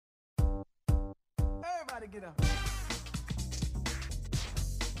get up.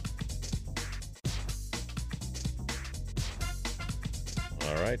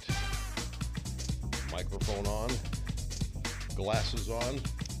 All right. Microphone on. Glasses on.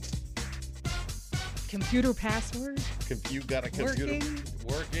 Computer password. You got a computer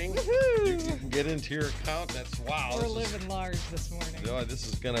working. Woohoo! You can get into your account. That's wow. We're living large this morning. No, this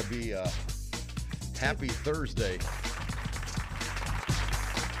is going to be a happy Thursday.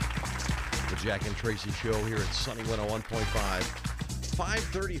 The Jack and Tracy Show here at Sunny 101.5.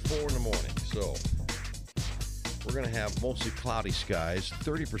 5:34 in the morning. So we're going to have mostly cloudy skies.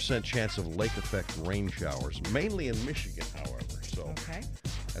 30% chance of lake effect rain showers, mainly in Michigan, however. So Okay.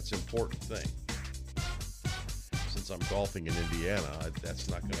 that's an important thing. Since I'm golfing in Indiana, that's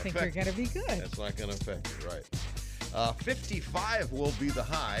not going to I think affect you're going to be good. That's not going to affect it, right? 55 will be the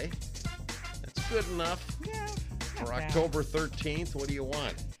high. That's good enough Yeah. for not bad. October 13th. What do you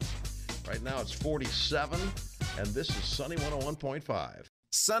want? Right now it's 47, and this is Sunny 101.5.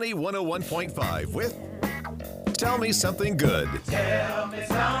 Sunny 101.5 with Tell Me Something Good. Tell me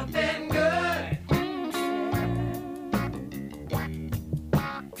something good.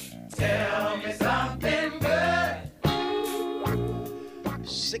 Tell me something good.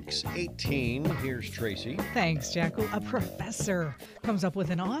 6:18. Here's Tracy. Thanks, Jack. Well, a professor comes up with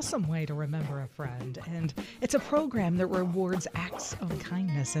an awesome way to remember a friend, and it's a program that rewards acts of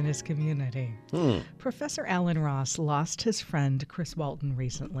kindness in his community. Professor Alan Ross lost his friend Chris Walton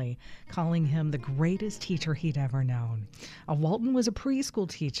recently, calling him the greatest teacher he'd ever known. Walton was a preschool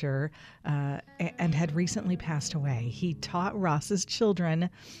teacher and had recently passed away. He taught Ross's children,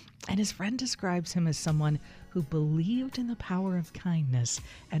 and his friend describes him as someone who believed in the power of kindness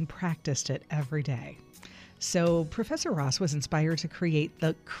and practiced it every day. So Professor Ross was inspired to create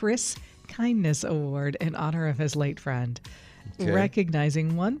the Chris Kindness Award in honor of his late friend,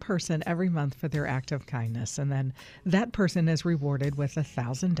 recognizing one person every month for their act of kindness. And then that person is rewarded with a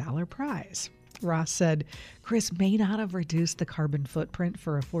 $1,000 prize. Ross said, Chris may not have reduced the carbon footprint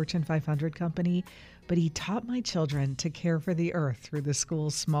for a Fortune 500 company, but he taught my children to care for the earth through the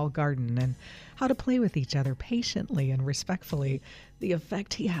school's small garden and how to play with each other patiently and respectfully. The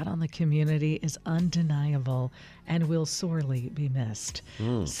effect he had on the community is undeniable and will sorely be missed.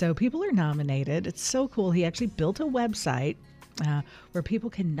 So people are nominated. It's so cool. He actually built a website where people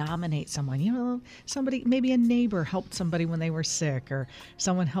can nominate someone. You know, somebody, maybe a neighbor helped somebody when they were sick, or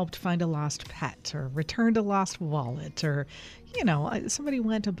someone helped find a lost pet, or returned a lost wallet, or, you know, somebody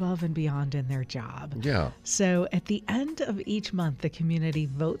went above and beyond in their job. Yeah. So at the end of each month, the community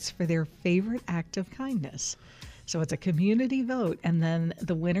votes for their favorite act of kindness. So it's a community vote, and then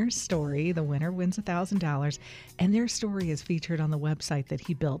the winner's story, the winner wins $1,000, and their story is featured on the website that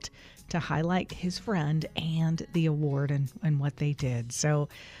he built to highlight his friend and the award and what they did. So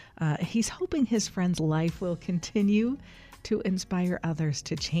he's hoping his friend's life will continue to inspire others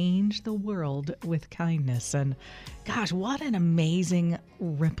to change the world with kindness. And gosh, what an amazing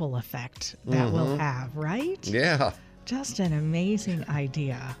ripple effect that will have, right? Yeah. Just an amazing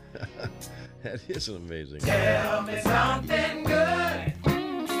idea. That is an amazing. Tell me something good.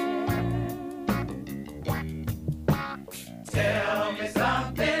 Tell me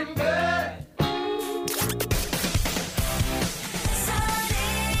something good.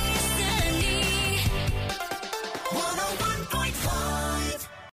 Sunny 101.5.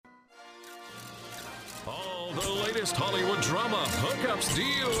 All the latest Hollywood drama, hookups,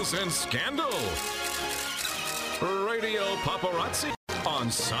 deals, and scandal. Radio Paparazzi on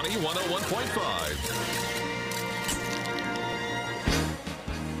Sunny 101.5.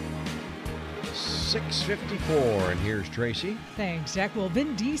 6:54, and here's Tracy. Thanks, Jack. Well,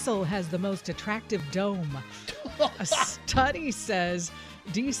 Vin Diesel has the most attractive dome. A study says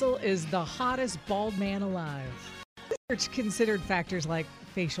Diesel is the hottest bald man alive. Research considered factors like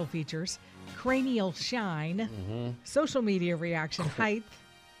facial features, cranial shine, social media reaction, height,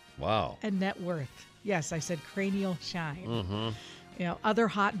 Wow. and net worth. Yes, I said cranial shine. You know, other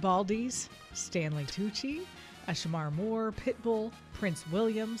hot baldies, Stanley Tucci, Shamar Moore, Pitbull, Prince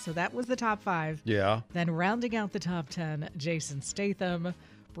William. So that was the top 5. Yeah. Then rounding out the top 10, Jason Statham,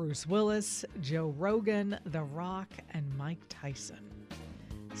 Bruce Willis, Joe Rogan, The Rock, and Mike Tyson.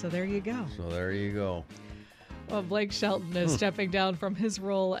 So there you go. So there you go. Well, Blake Shelton is stepping down from his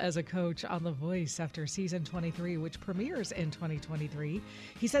role as a coach on The Voice after season 23, which premieres in 2023.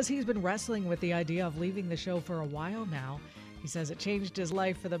 He says he's been wrestling with the idea of leaving the show for a while now. He says it changed his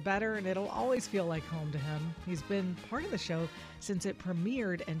life for the better, and it'll always feel like home to him. He's been part of the show since it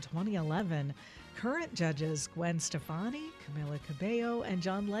premiered in 2011. Current judges Gwen Stefani, Camila Cabello, and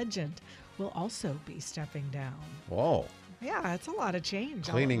John Legend will also be stepping down. Whoa. Yeah, it's a lot of change.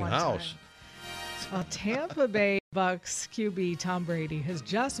 all at Cleaning one house. time. Well, Tampa Bay Bucks QB Tom Brady has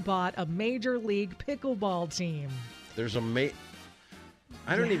just bought a major league pickleball team. There's a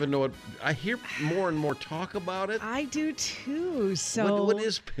I don't even know what. I hear more and more talk about it. I do too. So What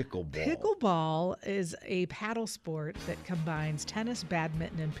is pickleball? Pickleball is a paddle sport that combines tennis,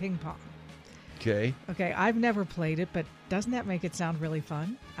 badminton, and ping pong. Okay. Okay, I've never played it, but doesn't that make it sound really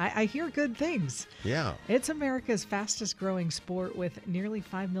fun? I hear good things. Yeah. It's America's fastest growing sport with nearly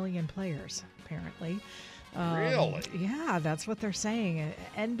 5 million players, apparently. Really? Yeah, that's what they're saying.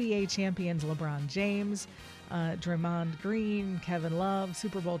 NBA champions LeBron James, Draymond Green, Kevin Love,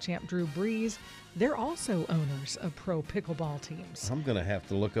 Super Bowl champ Drew Brees, they're also owners of pro pickleball teams. I'm going to have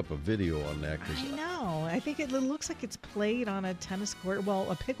to look up a video on that. I know. I think it looks like it's played on a tennis court.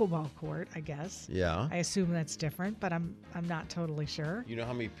 Well, a pickleball court, I guess. Yeah. I assume that's different, but I'm not totally sure. You know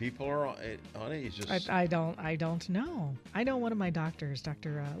how many people are on it? It's just I don't know. I know one of my doctors,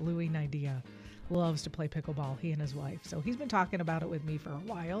 Dr. Louis Nidia, loves to play pickleball, he and his wife. So he's been talking about it with me for a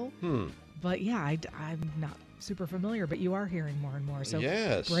while. But yeah, I'm not super familiar, but you are hearing more and more. So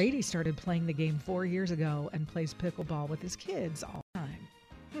Yes. Brady started playing the game 4 years ago and plays pickleball with his kids all the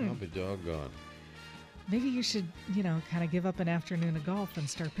time. I'll be doggone. Maybe you should, kind of give up an afternoon of golf and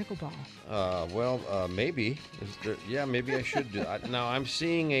start pickleball. Maybe. Maybe I should do. Now I'm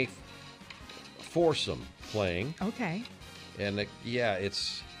seeing a foursome playing, Okay. and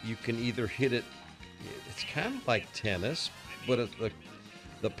it's you can either hit it. It's kind of like tennis, but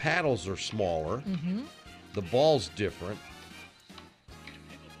the paddles are smaller. Mm-hmm. The ball's different.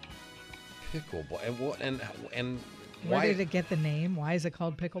 Pickleball and Where why? did it get the name? Why is it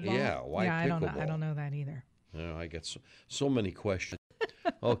called pickleball? Yeah, why I don't know. I pickleball? don't know that either. I get so many questions.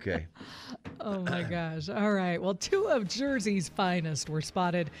 Okay. Oh my gosh. All right. Well, two of Jersey's finest were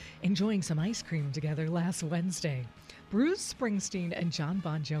spotted enjoying some ice cream together last Wednesday. Bruce Springsteen and John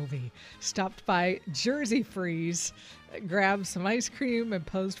Bon Jovi stopped by Jersey Freeze, grabbed some ice cream, and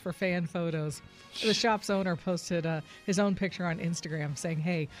posed for fan photos. The shop's owner posted his own picture on Instagram saying,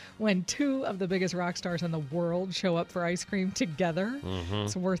 hey, when two of the biggest rock stars in the world show up for ice cream together,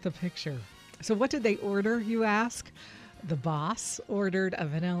 it's worth a picture. So what did they order, you ask? The boss ordered a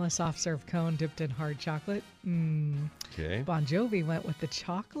vanilla soft serve cone dipped in hard chocolate. Okay. Bon Jovi went with the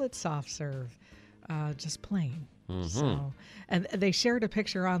chocolate soft serve, just plain. So, and they shared a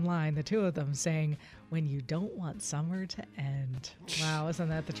picture online, the two of them, saying, when you don't want summer to end. Wow, isn't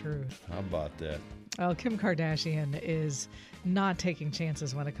that the truth? How about that? Well, Kim Kardashian is not taking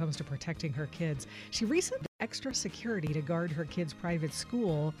chances when it comes to protecting her kids. She recently had extra security to guard her kids' private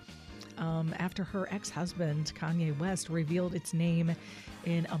school after her ex-husband, Kanye West, revealed its name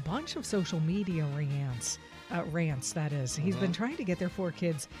in a bunch of social media rants, that is. He's been trying to get their 4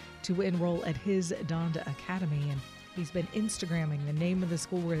 kids to enroll at his Donda Academy, and he's been Instagramming the name of the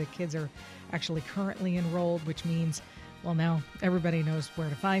school where the kids are actually currently enrolled, which means, well, now everybody knows where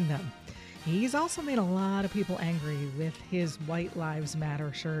to find them. He's also made a lot of people angry with his White Lives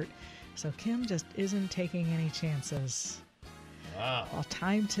Matter shirt, so Kim just isn't taking any chances. Wow. Well,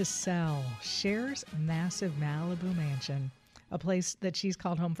 time to sell. Cher's massive Malibu mansion, a place that she's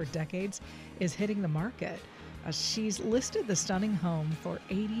called home for decades, is hitting the market. She's listed the stunning home for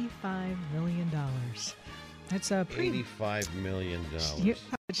 $85 million. That's a pretty... $85 million. Here's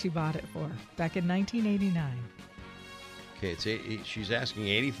what she bought it for back in 1989. Okay, she's asking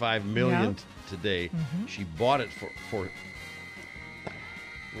 $85 million Yep. Today. She bought it for. Wait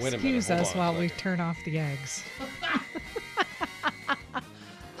a minute. Excuse hold us on a while we second. turn off the eggs.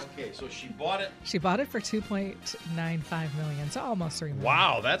 Okay, so she bought it. She bought it for $2.95 million, so almost $3 million.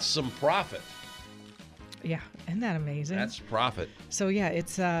 Wow, that's some profit. Yeah, isn't that amazing? That's profit. So yeah,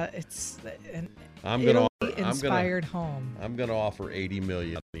 it's an I'm gonna Italy-inspired home. I'm gonna offer $80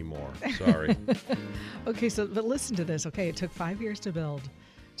 million anymore. Sorry. Okay, but listen to this. Okay, it took 5 years to build.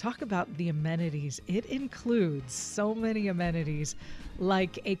 Talk about the amenities. It includes so many amenities,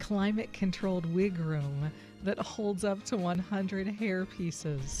 like a climate-controlled wig room that holds up to 100 hair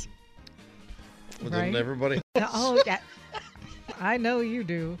pieces. Well, Right? doesn't everybody? Oh, yeah. I know you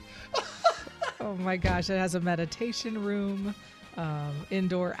do. Oh my gosh, it has a meditation room,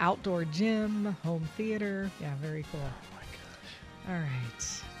 indoor-outdoor gym, home theater. Yeah, very cool. Oh my gosh. All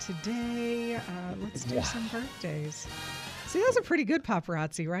right. Today, let's do some birthdays. See, that's a pretty good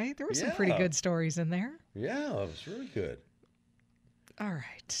paparazzi, right? There were some pretty Yeah. good stories in there. Yeah, it was really good. All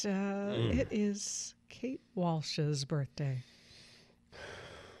right. It is Kate Walsh's birthday.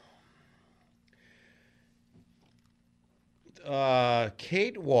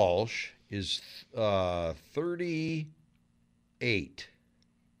 Kate Walsh is 38.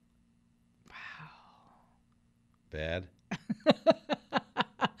 Wow. Bad?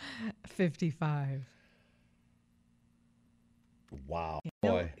 55. Wow. No,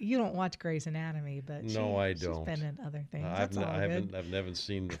 Boy. you don't watch Grey's Anatomy, but No, I she's don't. been in other things. I've That's all good. I've never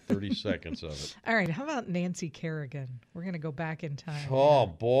seen the 30 seconds of it. All right, how about Nancy Kerrigan? We're going to go back in time. Oh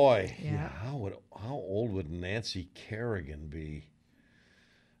boy. Yeah. How old would Nancy Kerrigan be?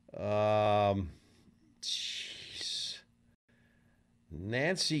 Jeez.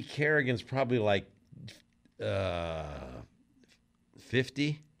 Nancy Kerrigan's probably like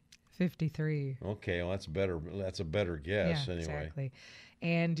 50. 53. Okay, well that's better. That's a better guess Yeah, anyway. exactly.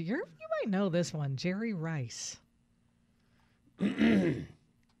 And you might know this one, Jerry Rice.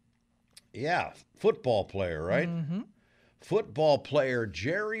 Yeah, football player, right? Mm-hmm. Football player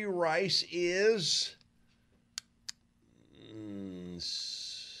Jerry Rice is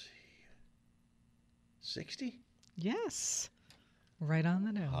 60. Yes. Right on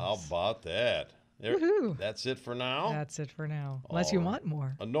the nose. How about that? There, Woohoo. that's it for now. That's it for now. Unless you All right. want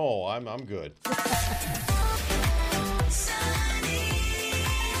more. No, I'm good. Sunny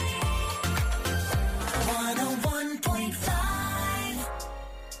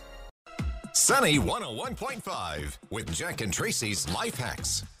 101.5. Sunny 101.5 with Jack and Tracy's Life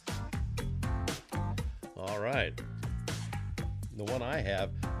Hacks. All right. The one I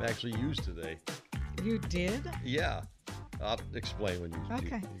have I actually used today. You did? Yeah. I'll explain when you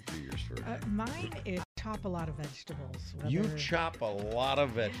Okay. do yours first. Mine is chop a lot of vegetables. You whether- chop a lot of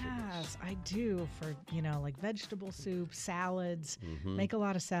vegetables. Yes, I do for, like vegetable soup, salads, Mm-hmm. make a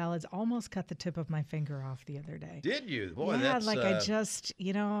lot of salads. Almost cut the tip of my finger off the other day. Did you? Boy, yeah, that's like I just,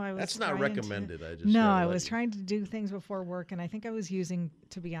 I was that's not trying to- recommended. I just No, gotta I let was you- trying to do things before work, and I think I was using,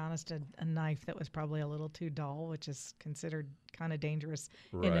 to be honest, a knife that was probably a little too dull, which is considered kind of dangerous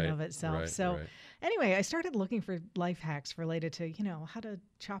in and of itself. right, So right. anyway, I started looking for life hacks related to, how to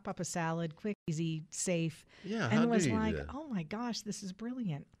chop up a salad, quick, easy, safe. Yeah, And how was do you do like, that? oh my gosh, this is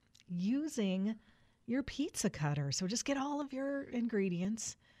brilliant. Using your pizza cutter. So just get all of your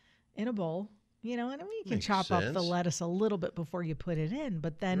ingredients in a bowl, and then you can Makes chop up the sense. lettuce a little bit before you put it in,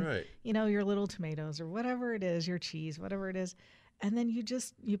 but then, Right. your little tomatoes or whatever it is, your cheese, whatever it is, and then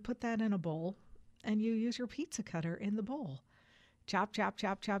you put that in a bowl and you use your pizza cutter in the bowl. Chop, chop,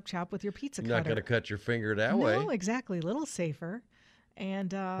 chop, chop, chop with your pizza You're not cutter. going to cut your finger that No, way. exactly. A little safer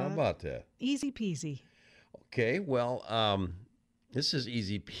and How about that? easy peasy. Okay, well, this is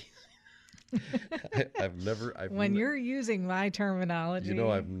easy peasy. I've When you're using my terminology,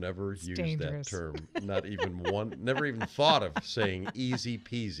 I've never used dangerous. that term. Not even one. Never even thought of saying easy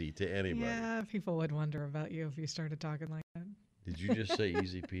peasy to anybody. yeah, people would wonder about you if you started talking like that. Did you just say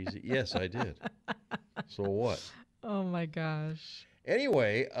easy peasy? Yes, I did. So what? Oh my gosh.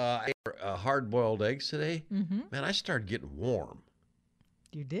 Anyway, I ate hard-boiled eggs today. Mm-hmm. Man, I started getting warm.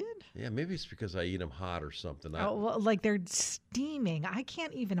 You did? Yeah, maybe it's because I eat them hot or something. Oh, well, like they're steaming. I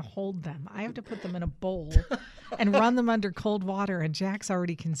can't even hold them. I have to put them in a bowl and run them under cold water. And Jack's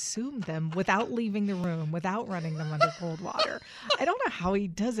already consumed them without leaving the room, without running them under cold water. I don't know how he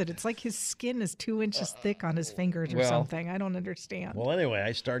does it. It's like his skin is 2 inches thick on his fingers or well- something. I don't understand. Well, anyway,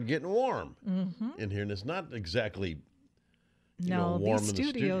 I started getting warm Mm-hmm. in here, and it's not exactly. No, warm these in the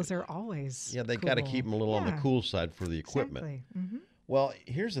studios studio. are always Yeah, they got to cool. keep them a little on the Yeah, cool side for the equipment. Exactly. Mm-hmm. Well,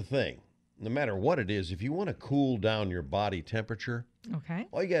 here's the thing. No matter what it is, if you want to cool down your body temperature, Okay.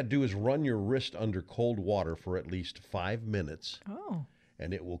 all you got to do is run your wrist under cold water for at least 5 minutes, Oh,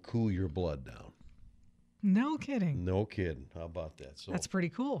 and it will cool your blood down. no kidding. No kidding. How about that? So, That's pretty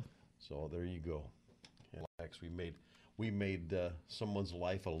cool. so there you go. And we made someone's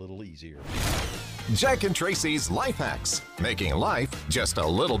life a little easier. Jack and Tracy's Life Hacks, making life just a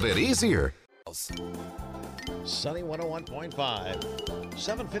little bit easier. Sunny 101.5,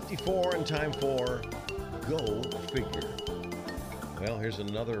 7:54, and time for Go Figure. Well, here's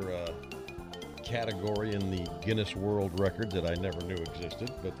another category in the Guinness World Record that I never knew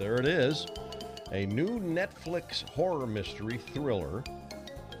existed, but there it is. A new Netflix horror mystery thriller,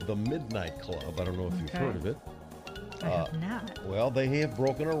 The Midnight Club. I don't know if you've Okay. heard of it. I have not. Well, they have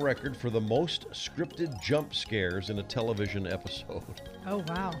broken a record for the most scripted jump scares in a television episode. Oh,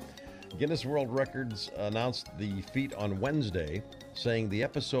 wow. Guinness World Records announced the feat on Wednesday, saying the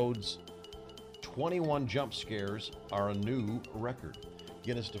episode's 21 jump scares are a new record.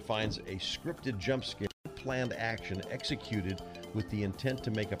 Guinness defines a scripted jump scare, planned action executed with the intent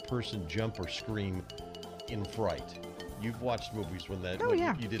to make a person jump or scream in fright. You've watched movies when that Oh, when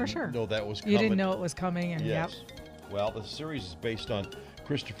yeah, you for didn't sure. know that was coming. You didn't know it was coming, and Yes. Well, the series is based on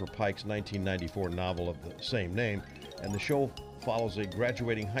Christopher Pike's 1994 novel of the same name, and the show follows a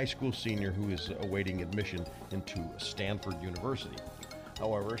graduating high school senior who is awaiting admission into Stanford University.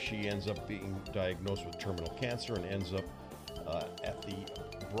 However, she ends up being diagnosed with terminal cancer and ends up at the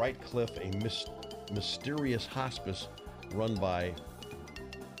Bright Cliff, a mysterious hospice run by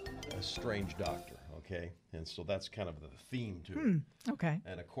a strange doctor. Okay, and so that's kind of the theme to it. Okay.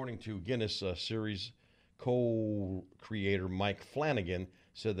 And according to Guinness series co-creator Mike Flanagan,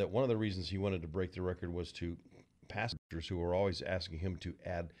 said that one of the reasons he wanted to break the record was to passengers who were always asking him to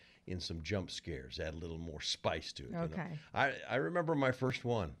add in some jump scares, add a little more spice to it. Okay. I remember my first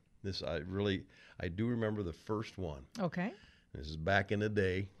one. I do remember the first one. Okay. This is back in the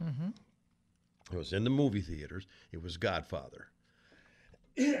day. It was in the movie theaters. It was Godfather.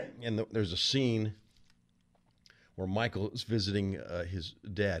 And there's a scene where Michael is visiting his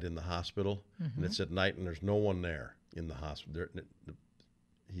dad in the hospital, and it's at night, and there's no one there in the hospital.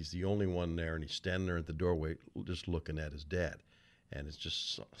 He's the only one there, and he's standing there at the doorway just looking at his dad. And it's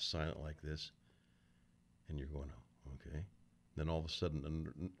just silent like this. And you're going, oh, okay. Then all of a sudden,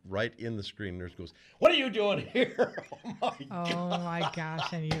 and right in the screen, nurse goes, "What are you doing here?" Oh, my God. Oh my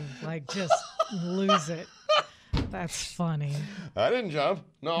gosh, and you like just lose it. That's funny. I didn't jump.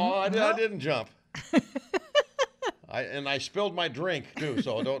 No, I didn't jump. I spilled my drink, too,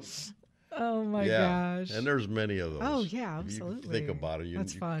 so don't. Oh my Yeah, gosh. and there's many of those. Oh, yeah, If you absolutely. think about it, you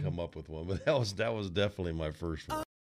That's can fun. come up with one. But that was definitely my first one.